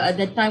 at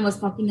that time was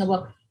talking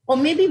about, or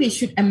maybe we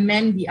should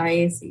amend the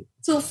ISA.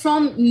 So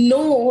from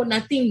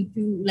nothing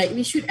to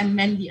we should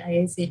amend the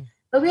ISA.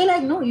 But we're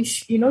like, no, you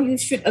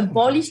should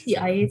abolish the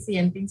ISA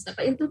and things like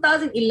that. But in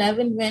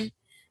 2011, when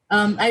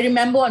I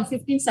remember on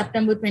 15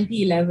 September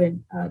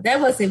 2011,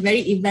 that was a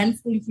very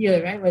eventful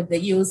year, right, with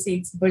the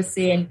EO6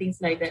 birthday and things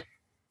like that.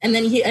 And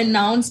then he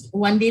announced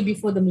one day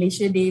before the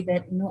Malaysia Day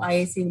that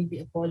ISA will be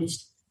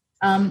abolished.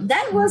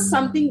 That was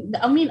something.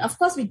 Of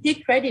course, we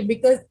take credit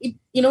because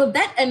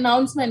that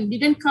announcement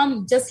didn't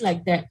come just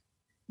like that.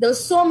 There were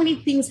so many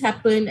things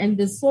happen, and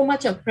there's so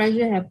much of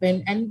pressure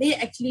happened, and they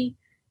actually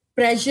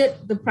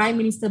pressured the Prime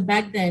Minister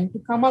back then to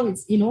come up with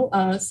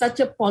such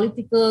a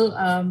political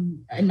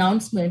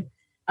announcement.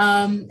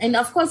 And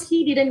of course,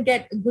 he didn't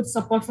get good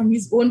support from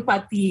his own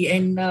party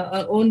and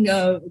own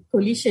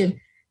coalition.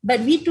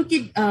 But we took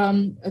it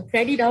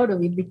credit out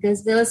of it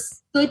because there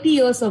was 30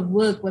 years of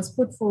work was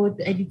put forward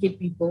to educate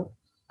people.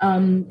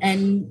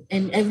 And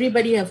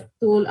everybody have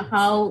told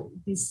how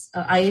this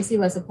ISA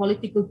was a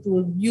political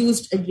tool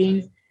used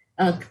against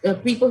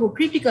people who are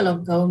critical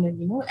of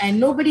government, and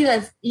nobody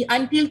has,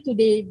 until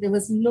today, there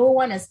was no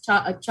one has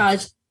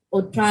charged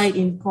or tried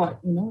in court,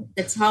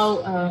 that's how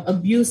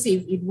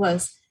abusive it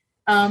was.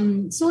 For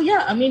me,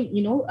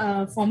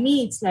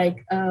 it's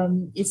like,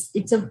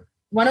 it's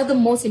one of the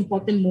most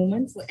important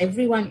moments for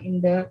everyone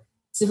in the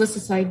civil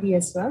society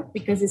as well,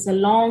 because it's a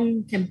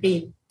long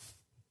campaign.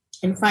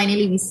 And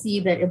finally, we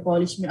see that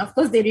abolishment. Of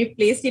course, they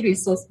replaced it with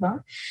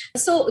SOSMA.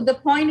 So the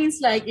point is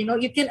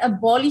you can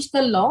abolish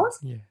the laws,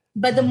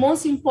 but the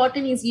most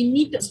important is you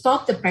need to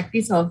stop the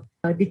practice of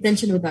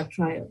detention without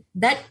trial.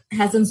 That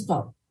hasn't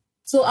stopped.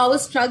 So our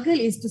struggle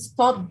is to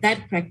stop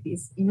that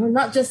practice,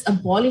 not just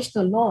abolish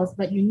the laws,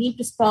 but you need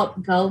to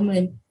stop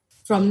government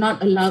from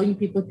not allowing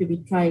people to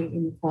be tried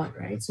in court,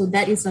 right? So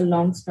that is a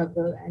long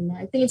struggle, and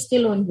I think it's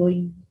still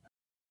ongoing.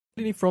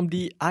 From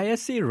the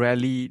ISA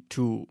rally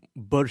to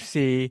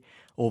Bersih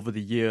over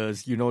the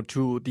years,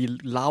 to the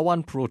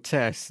Lawan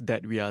protests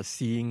that we are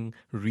seeing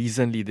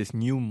recently, this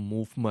new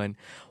movement,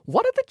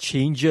 what are the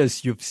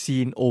changes you've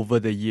seen over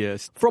the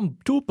years from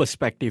two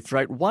perspectives,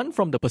 right? One,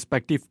 from the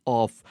perspective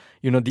of,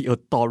 the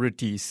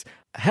authorities.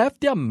 Have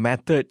their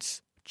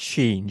methods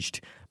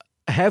changed?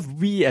 Have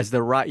we as the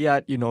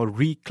Rakyat,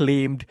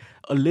 reclaimed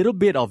a little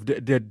bit of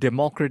the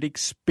democratic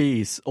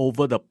space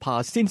over the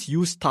past, since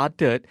you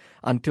started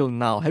until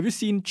now? Have you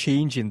seen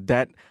change in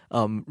that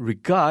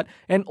regard?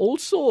 And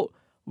also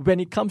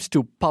when it comes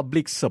to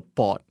public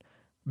support,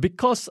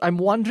 because I'm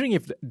wondering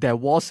if there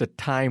was a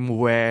time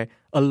where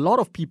a lot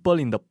of people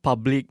in the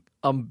public,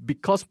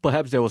 because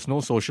perhaps there was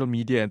no social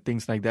media and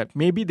things like that,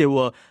 maybe they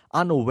were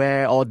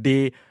unaware, or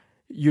they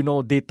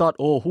thought,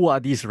 oh, who are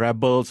these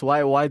rebels?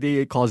 Why are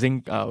they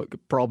causing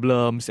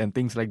problems and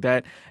things like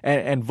that?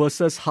 And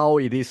versus how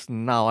it is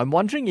now. I'm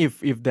wondering if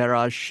there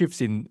are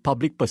shifts in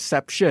public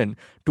perception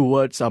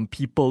towards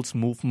people's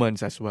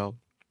movements as well.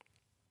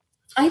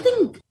 I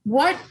think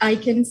what I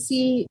can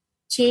see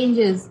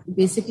changes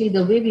basically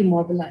the way we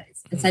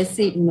mobilize. As I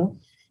said,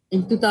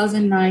 in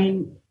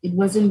 2009, it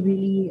wasn't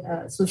really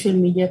a social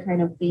media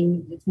kind of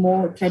thing. It's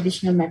more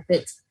traditional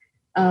methods.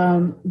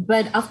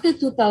 But after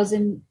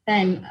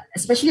 2010,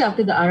 especially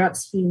after the Arab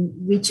Spring,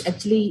 which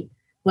actually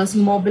was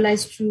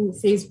mobilized through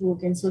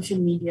Facebook and social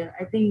media,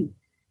 I think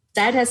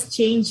that has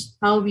changed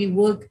how we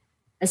work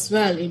as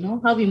well,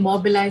 how we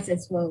mobilize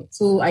as well.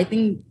 So I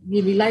think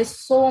we rely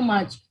so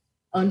much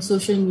on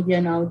social media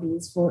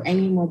nowadays for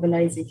any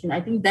mobilization. I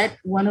think that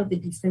one of the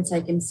difference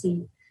I can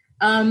see.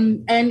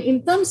 And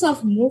in terms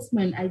of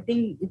movement, I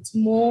think it's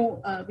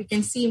more, we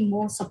can see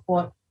more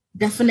support,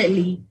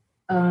 definitely.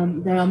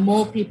 There are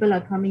more people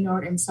are coming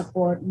out and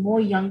support, more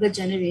younger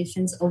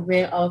generations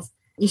aware of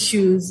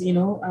issues,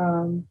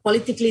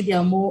 politically they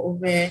are more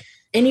aware.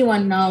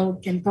 Anyone now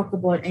can talk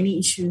about any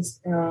issues,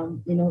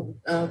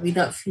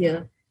 without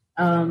fear.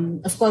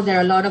 Of course, there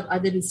are a lot of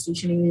other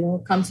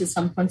restrictions, comes with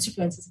some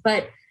consequences.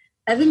 But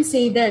having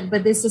said that,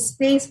 but there's a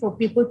space for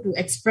people to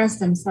express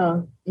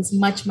themselves is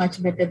much,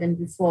 much better than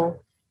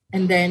before.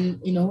 And then,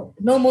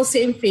 no more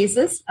same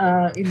faces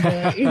in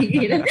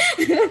the,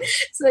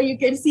 so you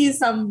can see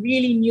some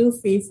really new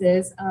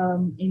faces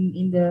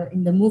in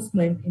the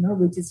movement,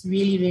 which is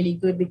really, really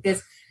good,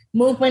 because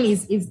movement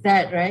is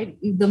that, right?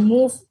 If the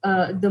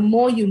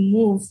more you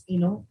move,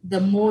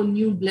 the more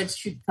new blood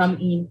should come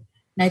in.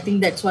 And I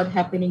think that's what's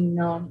happening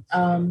now.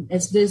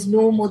 As there's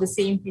no more the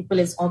same people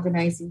as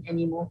organizing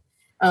anymore.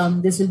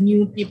 There's a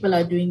new people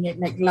are doing it,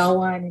 like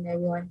Lawan and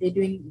everyone. They're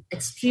doing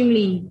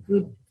extremely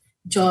good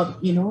job,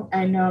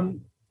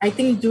 and I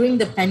think during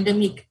the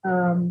pandemic,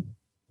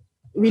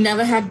 we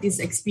never had this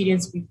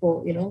experience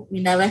before, we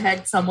never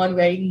had someone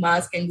wearing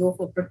mask and go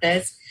for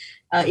protests.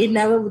 It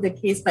never was the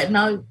case, but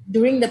now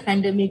during the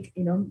pandemic,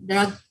 there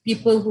are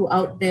people who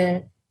out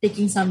there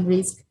taking some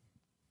risk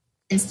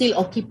and still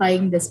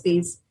occupying the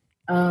space,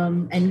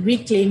 and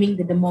reclaiming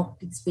the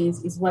democratic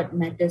space is what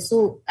matters.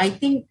 So I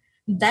think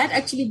that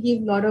actually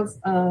gives a lot of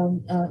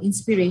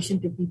inspiration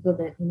to people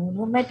that,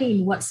 no matter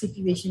in what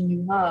situation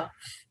you are,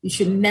 you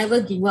should never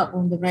give up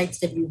on the rights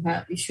that you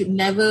have. You should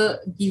never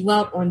give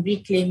up on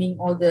reclaiming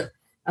all the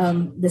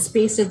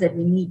spaces that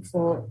we need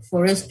for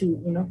us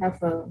to,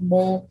 have a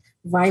more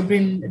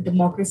vibrant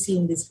democracy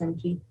in this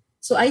country.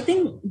 So I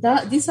think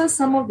that these are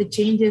some of the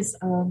changes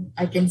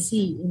I can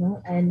see,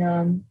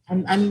 and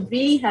I'm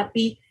really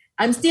happy.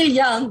 I'm still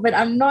young, but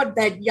I'm not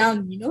that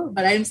young,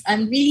 but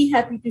I'm really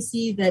happy to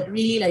see that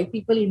really like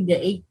people in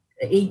their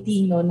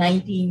 18 or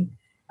 19,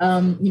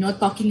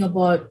 talking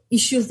about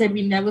issues that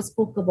we never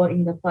spoke about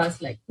in the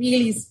past, like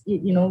really,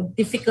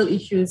 difficult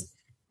issues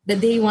that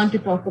they want to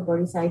talk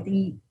about. So I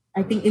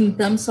think in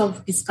terms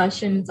of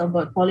discussions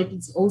about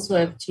politics also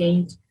have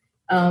changed.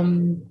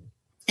 And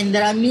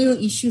there are new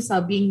issues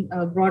are being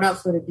brought up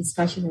for the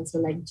discussion also,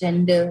 like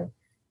gender,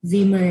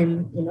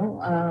 women,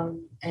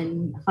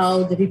 and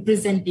how the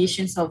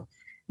representations of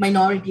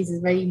minorities is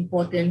very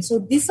important. So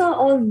these are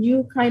all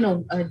new kind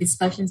of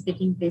discussions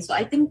taking place. So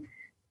I think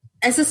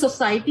as a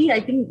society, I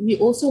think we're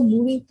also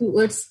moving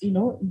towards,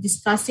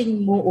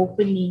 discussing more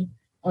openly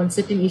on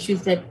certain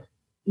issues that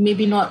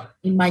maybe not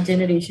in my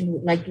generation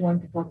would like to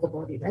want to talk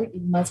about it, right?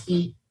 It must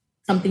be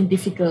something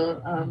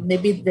difficult.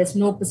 Maybe there's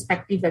no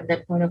perspective at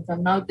that point of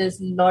time. Now there's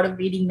a lot of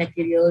reading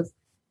materials.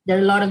 There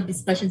are a lot of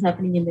discussions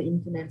happening in the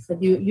internet. So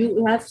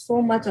you have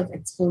so much of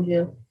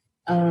exposure.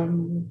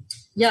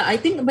 I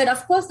think, but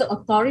of course the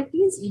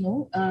authorities,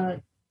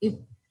 if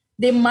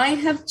they might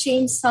have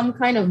changed some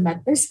kind of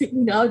methods.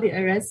 Now they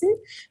arrested.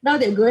 Now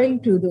they're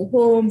going to the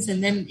homes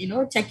and then,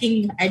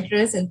 checking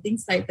address and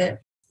things like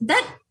that.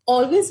 That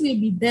always will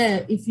be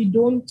there if you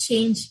don't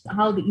change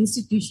how the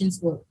institutions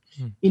work.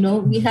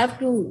 We have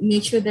to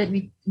make sure that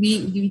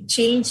we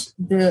change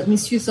the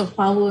misuse of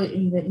power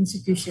in the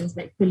institutions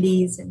like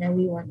police and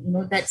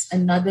everyone. That's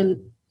another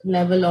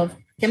level of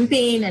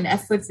campaign and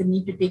efforts that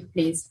need to take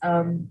place.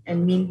 And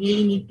we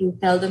really need to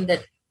tell them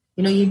that,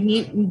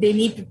 they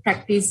need to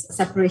practice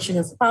separation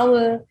of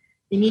power.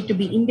 They need to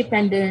be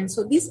independent.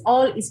 So this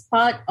all is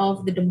part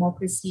of the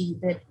democracy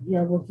that we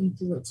are working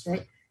towards,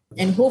 right?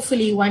 And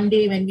hopefully one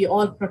day when we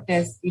all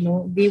protest,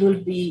 they will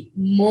be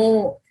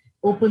more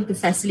open to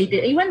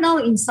facilitate. Even now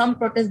in some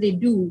protests they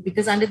do,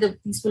 because under the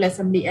Peaceful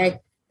Assembly Act,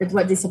 that's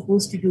what they're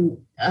supposed to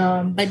do.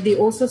 But they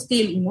also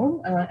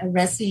still,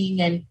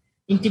 arresting and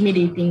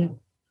intimidating.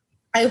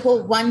 I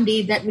hope one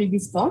day that will be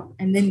stopped,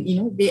 and then,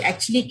 they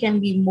actually can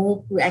be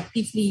more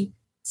proactively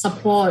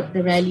support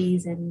the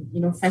rallies and,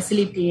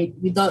 facilitate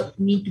without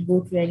need to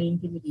go through any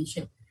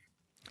intimidation.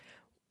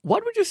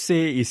 What would you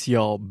say is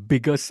your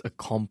biggest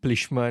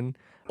accomplishment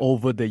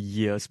over the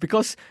years?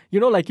 Because,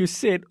 like you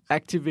said,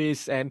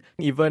 activists and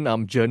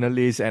even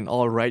journalists and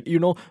all, right,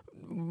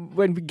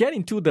 when we get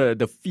into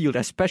the field,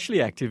 especially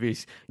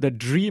activists, the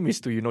dream is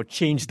to,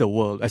 change the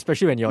world,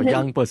 especially when you're a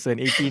young person,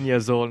 18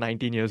 years old,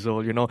 19 years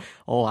old,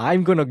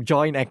 I'm going to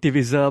join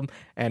activism.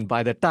 And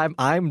by the time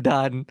I'm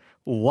done,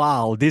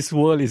 wow, this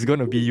world is going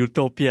to be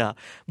utopia.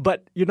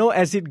 But,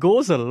 as it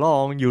goes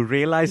along, you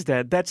realize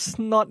that that's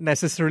not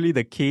necessarily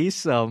the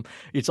case.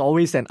 It's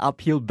always an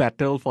uphill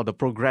battle for the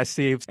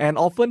progressives. And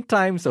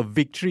oftentimes a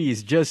victory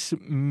is just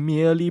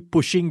merely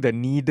pushing the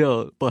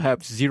needle,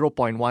 perhaps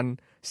 0.1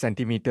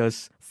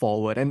 centimeters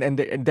forward.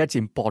 And that's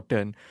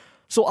important.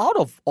 So out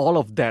of all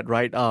of that,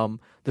 right,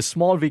 the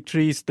small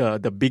victories,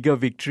 the bigger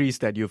victories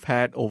that you've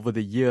had over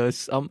the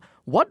years,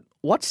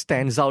 what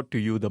stands out to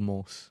you the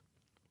most?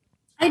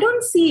 I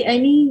don't see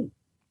any,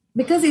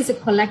 because it's a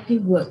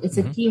collective work, it's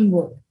a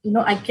teamwork.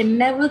 I can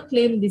never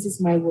claim this is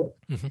my work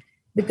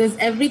because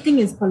everything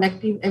is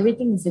collective,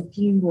 everything is a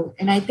teamwork.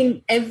 And I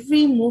think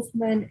every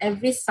movement,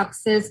 every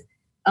success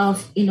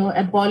of,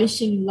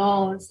 abolishing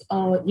laws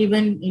or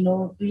even,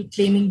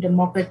 reclaiming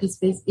democratic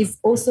space is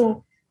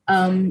also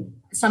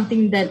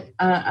something that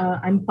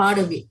I'm part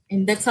of it.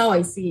 And that's how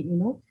I see it,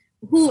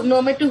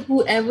 no matter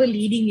whoever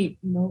leading it,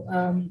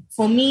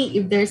 for me,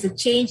 if there's a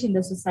change in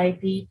the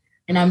society,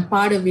 and I'm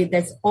part of it,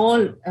 that's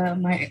all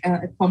my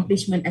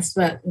accomplishment as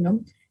well,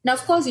 Now,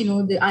 of course,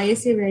 the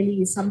ISA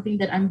rally is something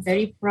that I'm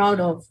very proud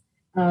of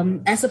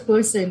as a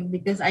person,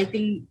 because I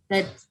think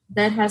that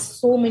has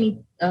so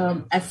many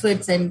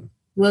efforts and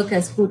work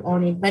has put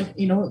on it. But,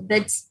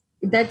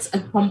 that's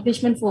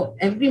accomplishment for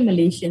every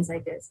Malaysians, I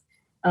guess,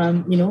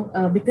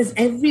 because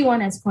everyone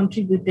has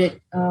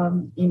contributed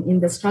in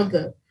the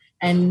struggle.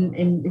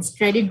 And its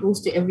credit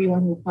goes to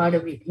everyone who's part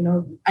of it.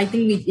 I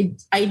think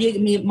its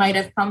idea might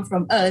have come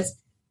from us,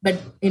 but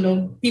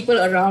people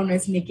around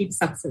us make it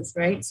success,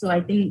 right? So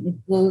I think it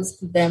goes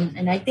to them.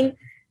 And I think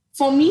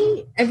for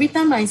me, every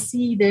time I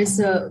see there's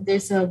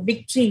a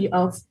victory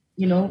of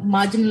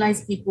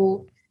marginalized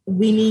people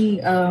winning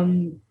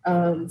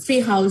free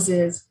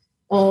houses,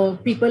 or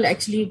people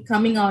actually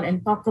coming out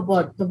and talk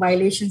about the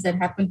violations that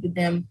happened to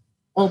them,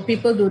 or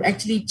people who are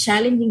actually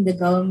challenging the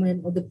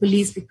government or the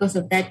police because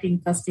of that in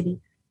custody.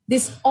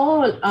 This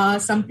all are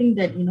something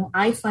that,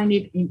 I find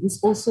it is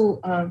also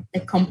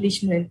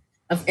accomplishment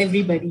of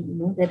everybody,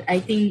 that I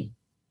think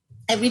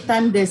every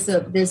time there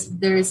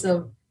is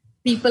a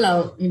people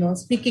out,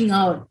 speaking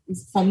out,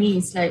 for me,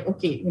 it's like,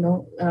 okay,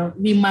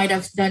 we might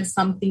have done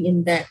something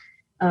in that,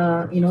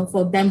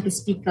 for them to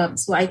speak up.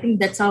 So I think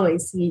that's how I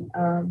see it.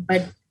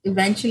 But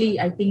eventually,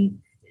 I think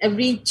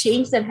every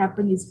change that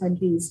happens in this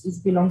country is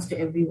belongs to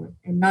everyone,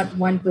 and not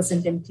one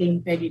person can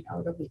claim credit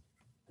out of it.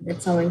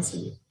 That's how I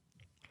see it.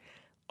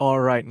 All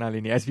right,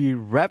 Nalini, as we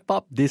wrap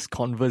up this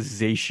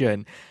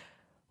conversation,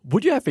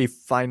 would you have a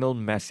final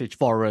message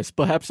for us,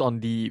 perhaps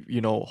on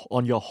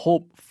on your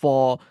hope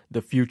for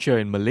the future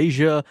in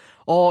Malaysia,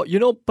 or,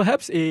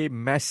 perhaps a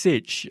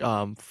message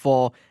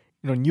for,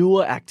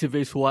 newer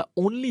activists who are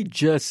only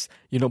just,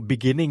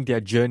 beginning their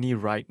journey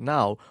right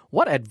now?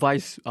 What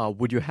advice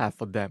would you have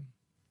for them?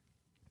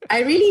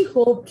 I really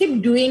hope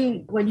keep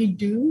doing what you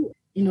do,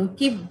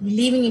 keep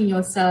believing in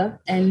yourself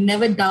and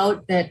never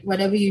doubt that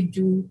whatever you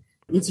do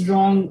is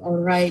wrong or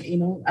right.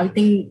 I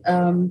think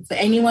for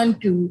anyone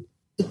to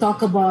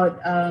talk about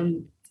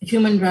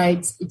human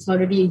rights, it's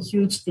already a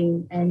huge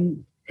thing,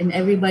 and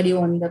everybody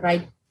on the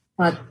right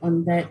path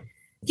on that.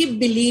 Keep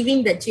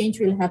believing that change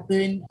will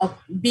happen.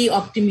 Be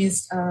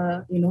optimist,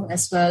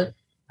 as well.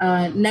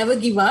 Never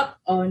give up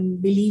on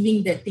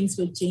believing that things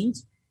will change.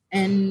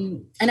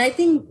 And I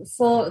think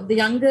for the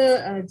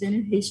younger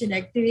generation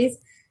activists,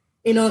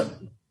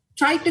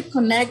 try to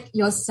connect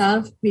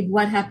yourself with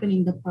what happened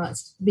in the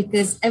past,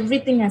 because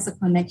everything has a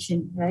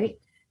connection, right?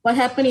 What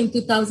happened in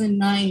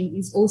 2009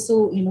 is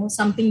also,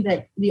 something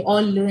that we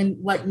all learn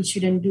what we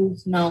shouldn't do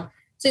now.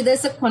 So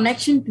there's a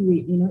connection to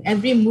it.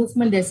 Every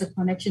movement, there's a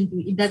connection to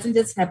it. It doesn't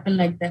just happen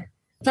like that.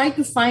 Try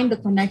to find the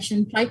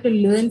connection, try to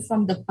learn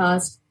from the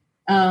past,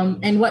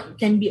 and what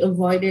can be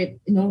avoided.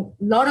 A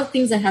lot of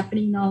things are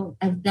happening now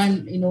I've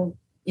done,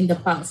 in the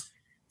past.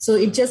 So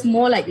it's just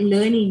more like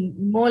learning,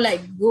 more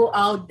like go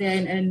out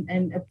there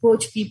and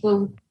approach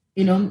people,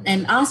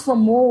 and ask for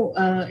more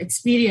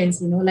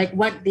experience, like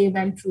what they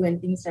went through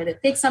and things like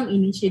that. Take some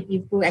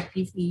initiative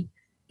proactively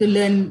to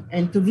learn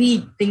and to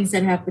read things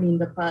that happened in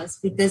the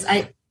past, because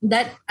I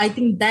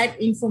think that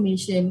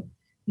information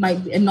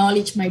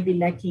knowledge might be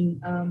lacking.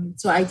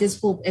 So I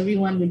just hope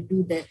everyone will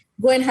do that.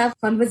 Go and have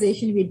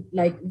conversation with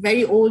like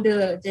very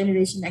older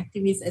generation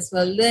activists as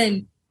well.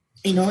 Learn,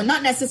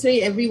 not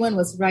necessarily everyone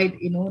was right,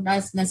 not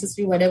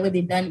necessarily whatever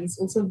they've done is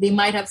also, they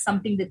might have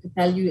something that to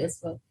tell you as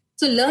well.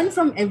 So learn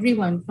from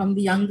everyone, from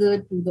the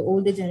younger to the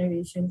older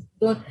generation,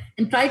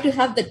 and try to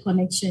have that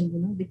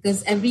connection,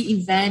 because every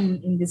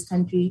event in this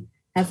country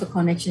have a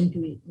connection to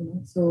it,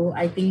 So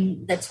I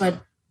think that's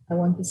what I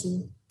want to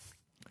see.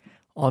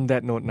 On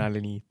that note,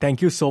 Nalini,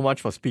 thank you so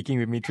much for speaking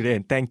with me today,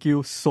 and thank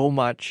you so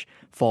much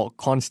for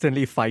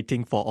constantly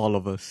fighting for all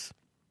of us.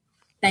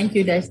 Thank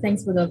you, Dash.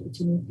 Thanks for the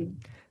opportunity.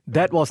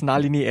 That was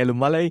Nalini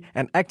Elumalai,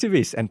 an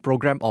activist and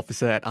program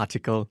officer at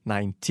Article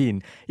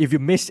 19. If you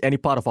missed any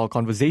part of our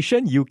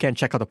conversation, you can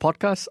check out the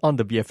podcast on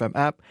the BFM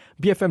app,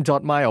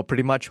 bfm.my, or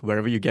pretty much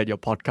wherever you get your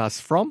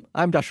podcasts from.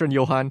 I'm Dashran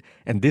Johan,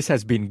 and this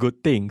has been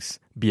Good Things,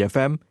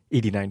 BFM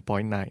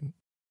 89.9.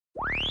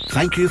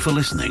 Thank you for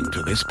listening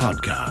to this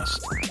podcast.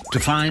 To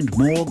find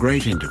more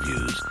great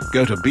interviews,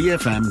 go to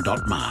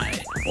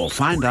bfm.my or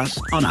find us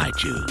on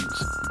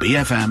iTunes.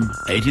 BFM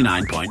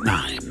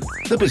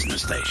 89.9, the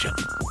business station.